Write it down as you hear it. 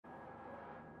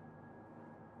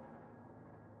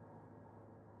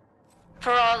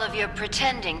For all of your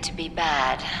pretending to be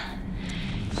bad,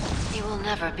 you will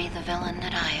never be the villain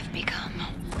that I have become.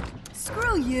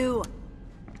 Screw you!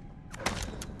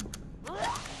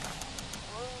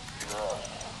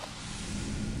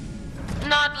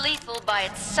 Not lethal by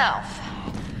itself,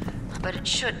 but it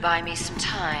should buy me some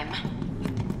time.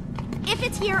 If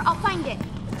it's here, I'll find it.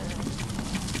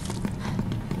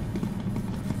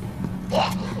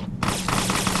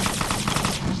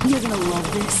 You're gonna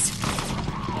love this.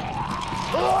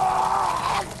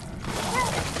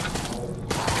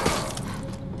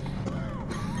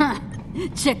 Huh.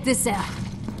 Check this out.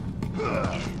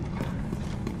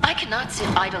 I cannot sit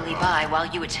idly by while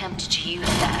you attempt to use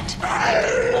that.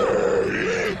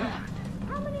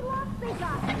 How many locks they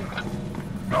got?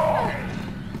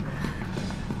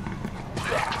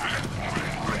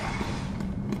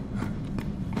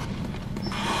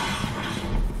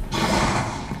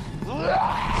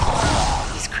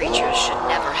 These creatures should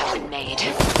never have been made.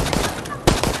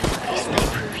 At least they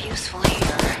prove useful here.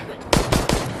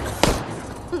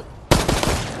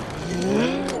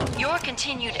 Your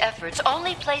continued efforts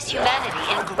only place humanity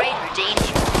in greater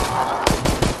danger.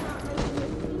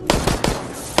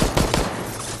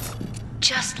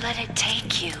 Just let it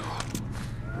take you.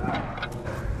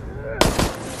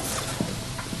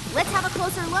 Let's have a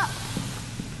closer look.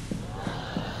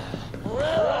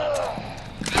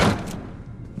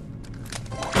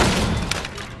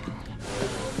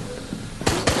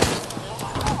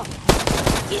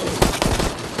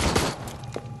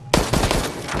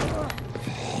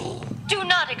 Do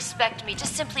not expect me to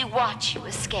simply watch you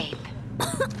escape.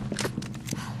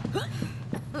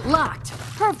 Locked.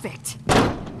 Perfect.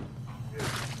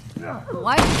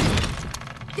 Why?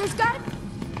 There's got to...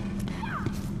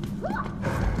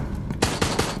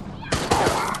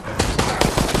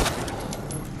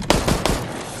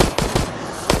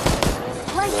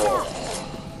 Lights out.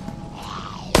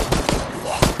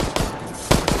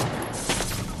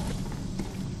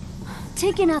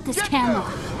 Taking out this camera.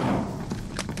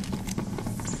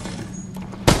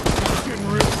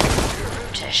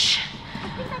 Brutish.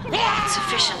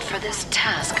 Sufficient for this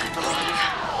task, I believe.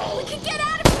 We can get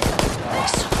out of here.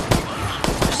 So many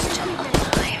people are still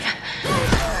alive.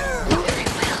 Very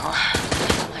well.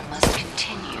 I must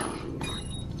continue.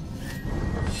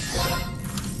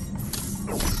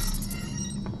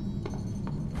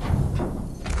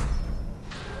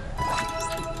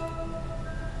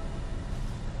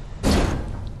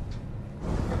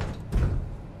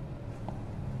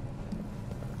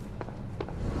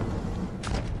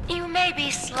 You may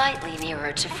be slightly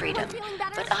nearer to freedom,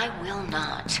 but I will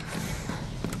not.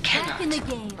 Cannot in the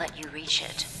game. let you reach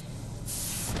it.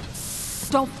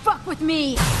 Don't fuck with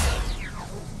me.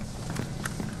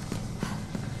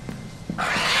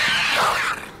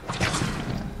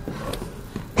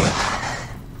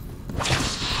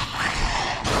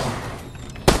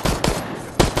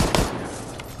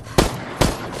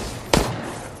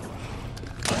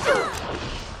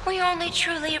 We only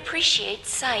truly appreciate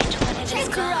sight when it is Take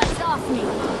your gone. eyes off me.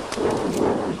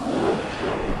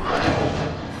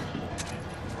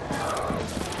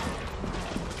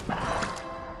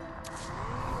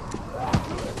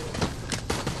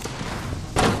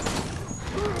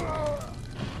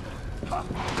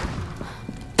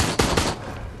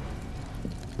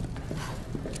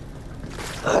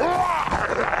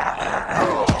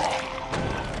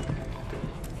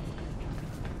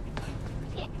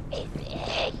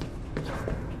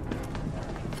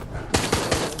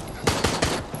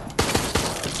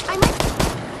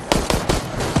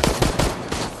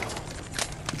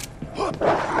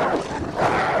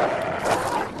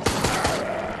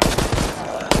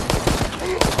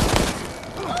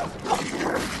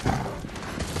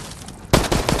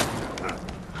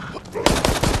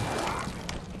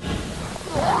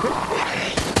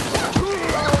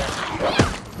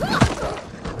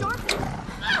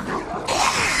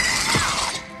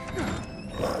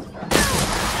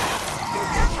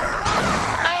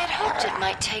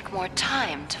 Take more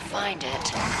time to find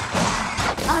it.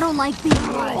 I don't like being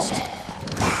rushed.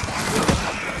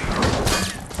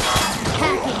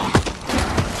 Hacking.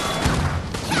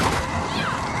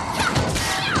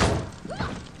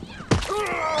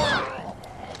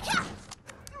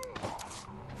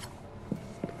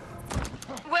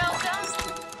 Well done.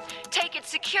 Take its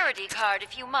security card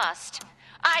if you must.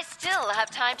 I still have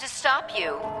time to stop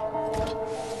you.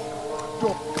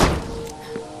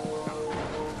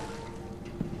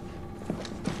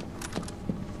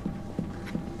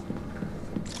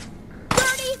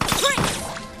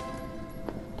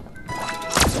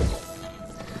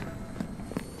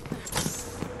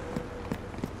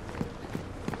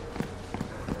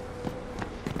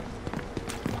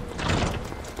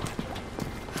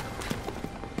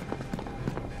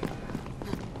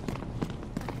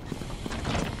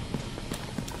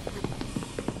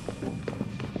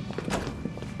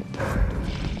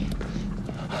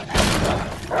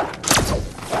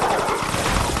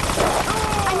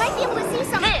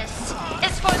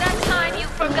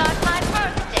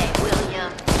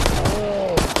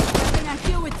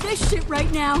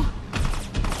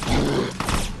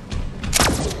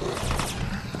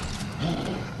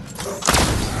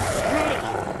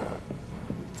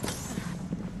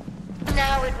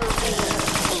 Now it will be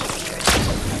easier to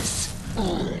do this.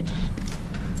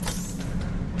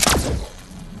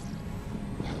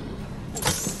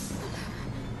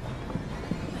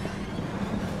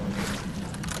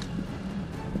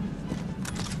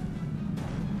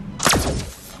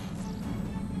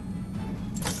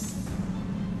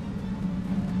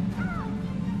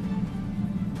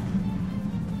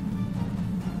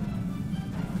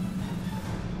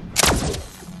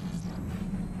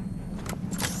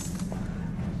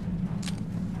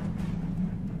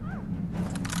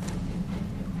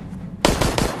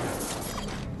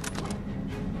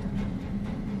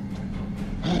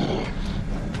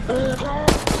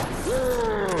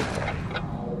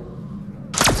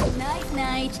 Night,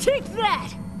 night. Take that!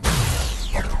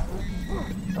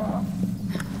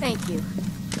 Thank you.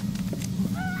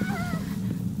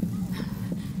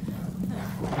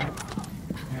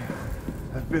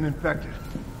 I've been infected.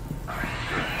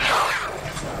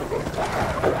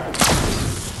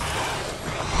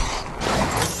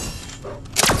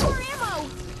 More ammo!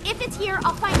 If it's here,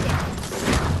 I'll find it.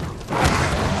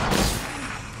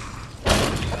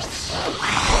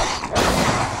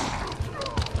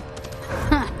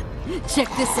 Huh. Check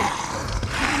this out.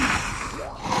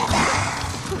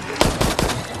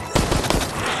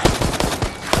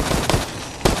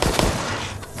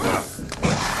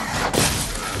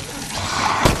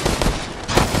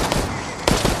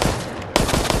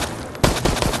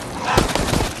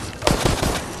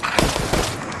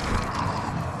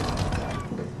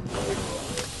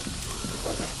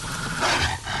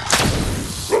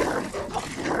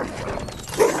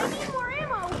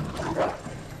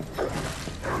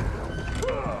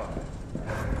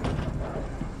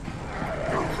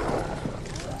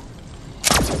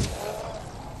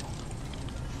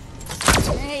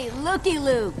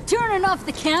 Looky-loo, turning off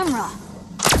the camera.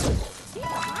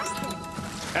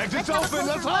 Exit's open,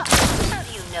 let's hop! How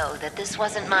do you know that this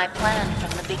wasn't my plan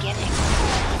from the beginning?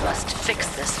 I must fix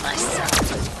this myself.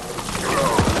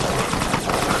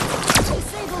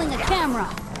 Disabling a camera.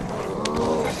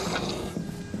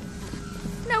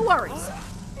 No worries.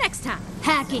 Next time.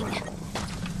 Hacking.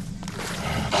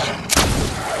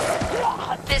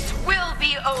 This will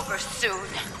be over soon.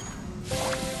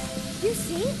 You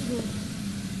saved me.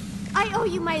 I owe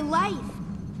you my life.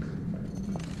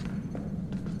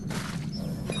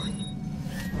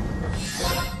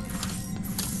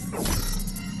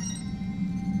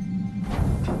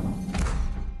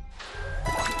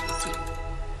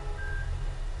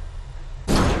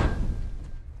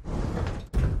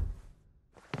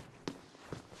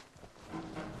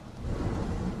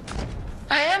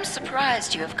 I am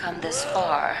surprised you have come this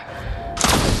far.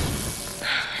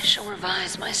 I shall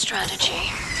revise my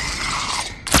strategy.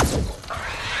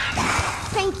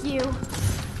 Thank you.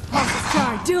 Let's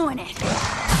start doing it.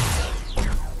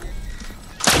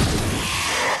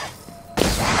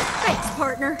 Thanks,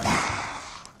 partner.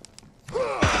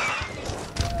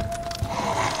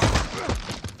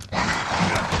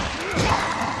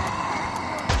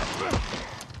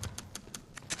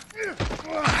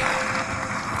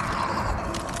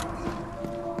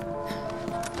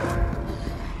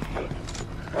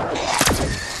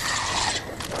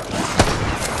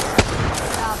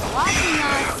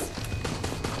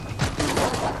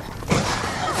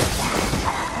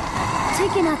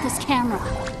 Taking out this camera.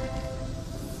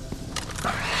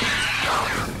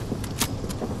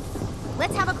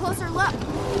 Let's have a closer look.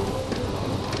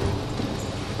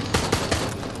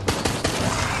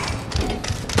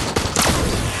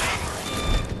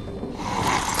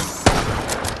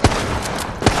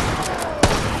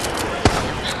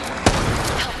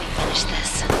 Help me finish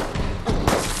this.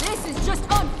 This is just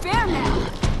unfair now.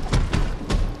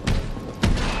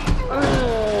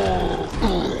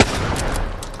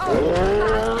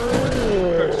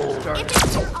 If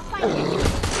it's here, I'll find it.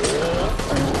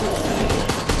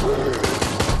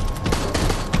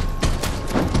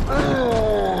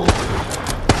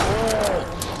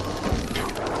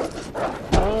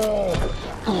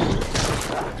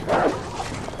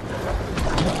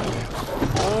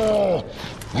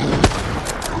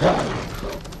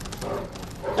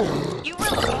 You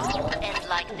will all end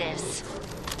like this.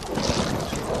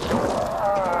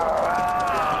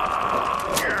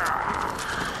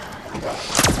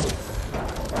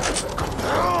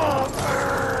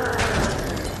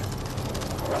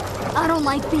 I don't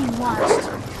like being watched.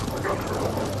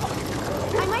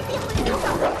 I might be able to do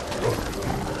something.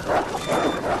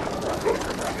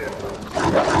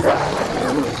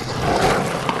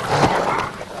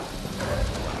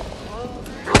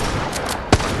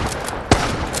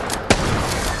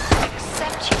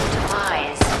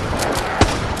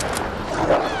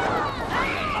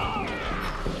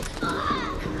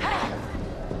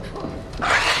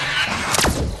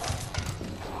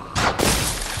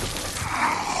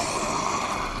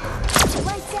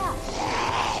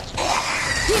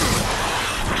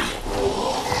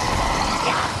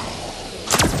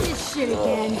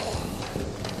 going.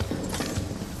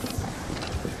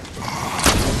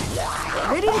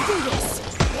 Ready to do this.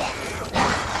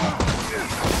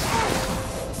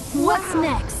 What's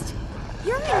next?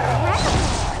 You're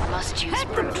incredible. Must use Head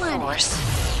to brute planet. force.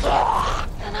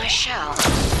 Then I shall.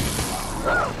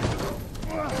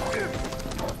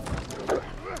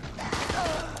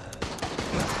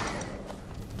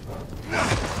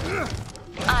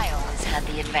 I always had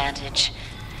the advantage.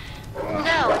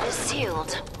 Now it is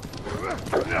sealed.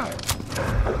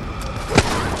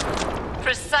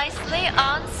 Precisely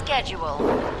on schedule.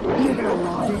 You're gonna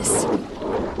love this. There's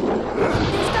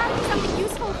gotta be something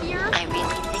useful here. I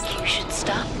really think you should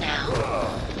stop now.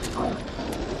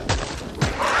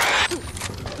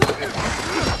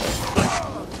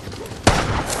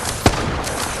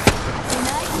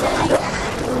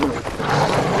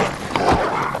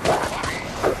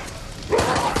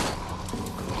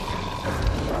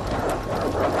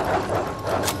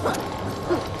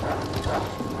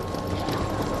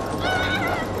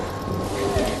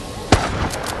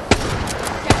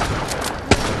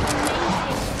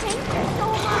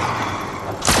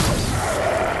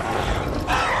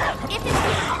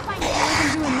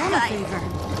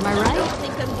 Am I right? I don't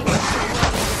think I'm doing so well.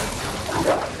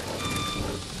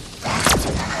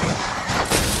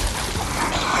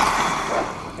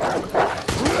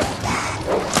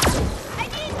 I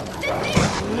need the thing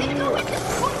to go with this.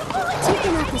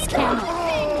 Taking out this camera.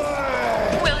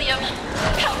 William,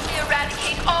 help me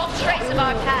eradicate all trace of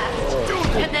our past.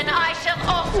 And then I shall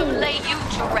also lay you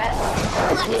to rest.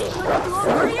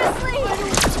 Seriously?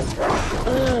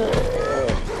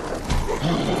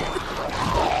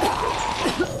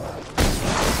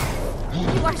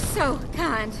 You are so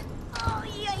kind. Oh,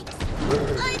 yikes.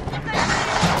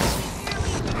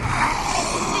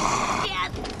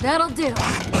 That'll do.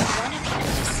 One of you has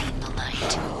seen the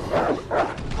light.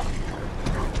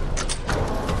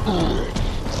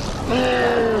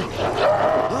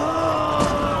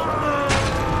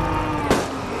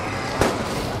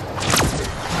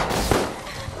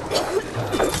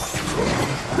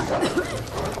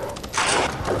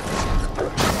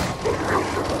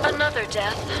 Another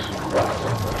death.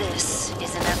 This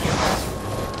is inevitable.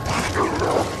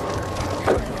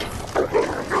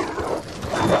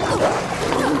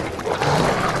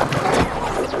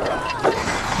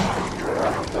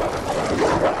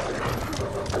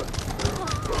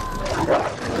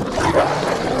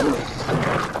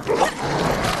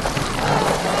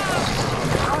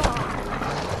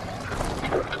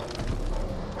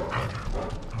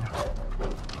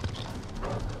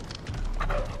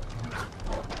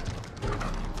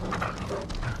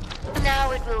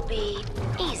 Now it will be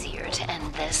easier to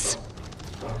end this.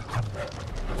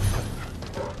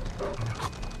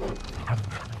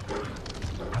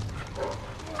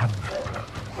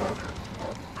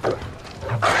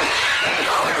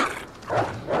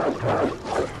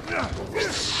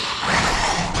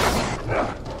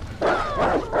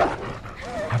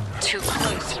 Too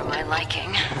close for my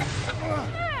liking.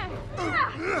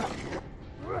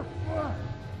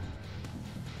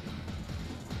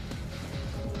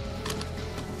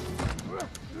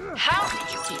 How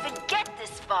did you even get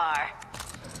this far?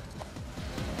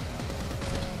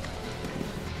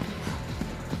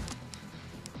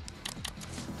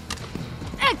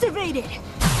 Activated!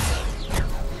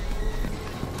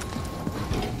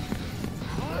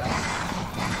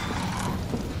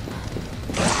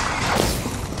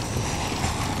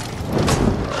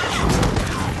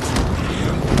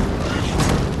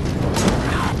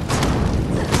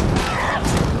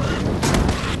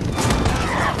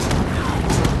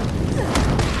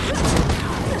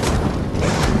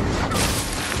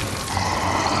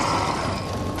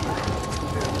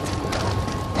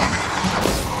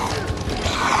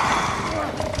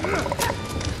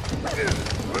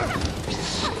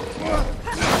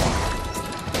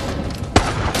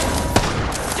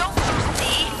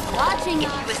 If you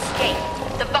escape,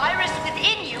 the virus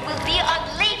within you will be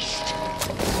unleashed.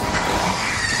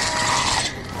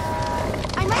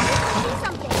 I might be able to do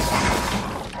something.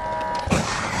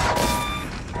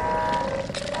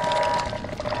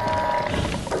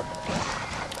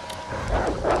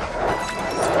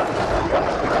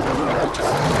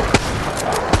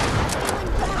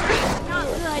 Not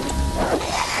good.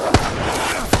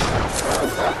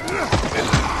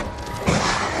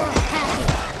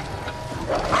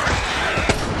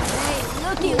 Hey.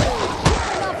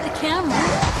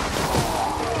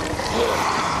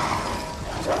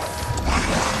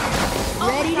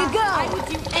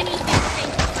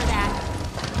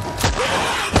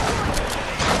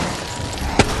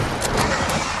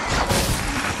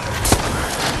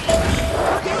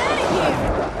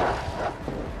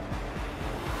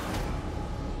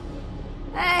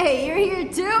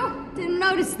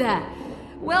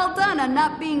 on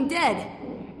not being dead.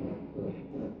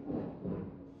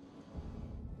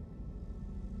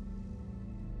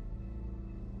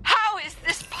 How is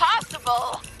this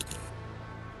possible?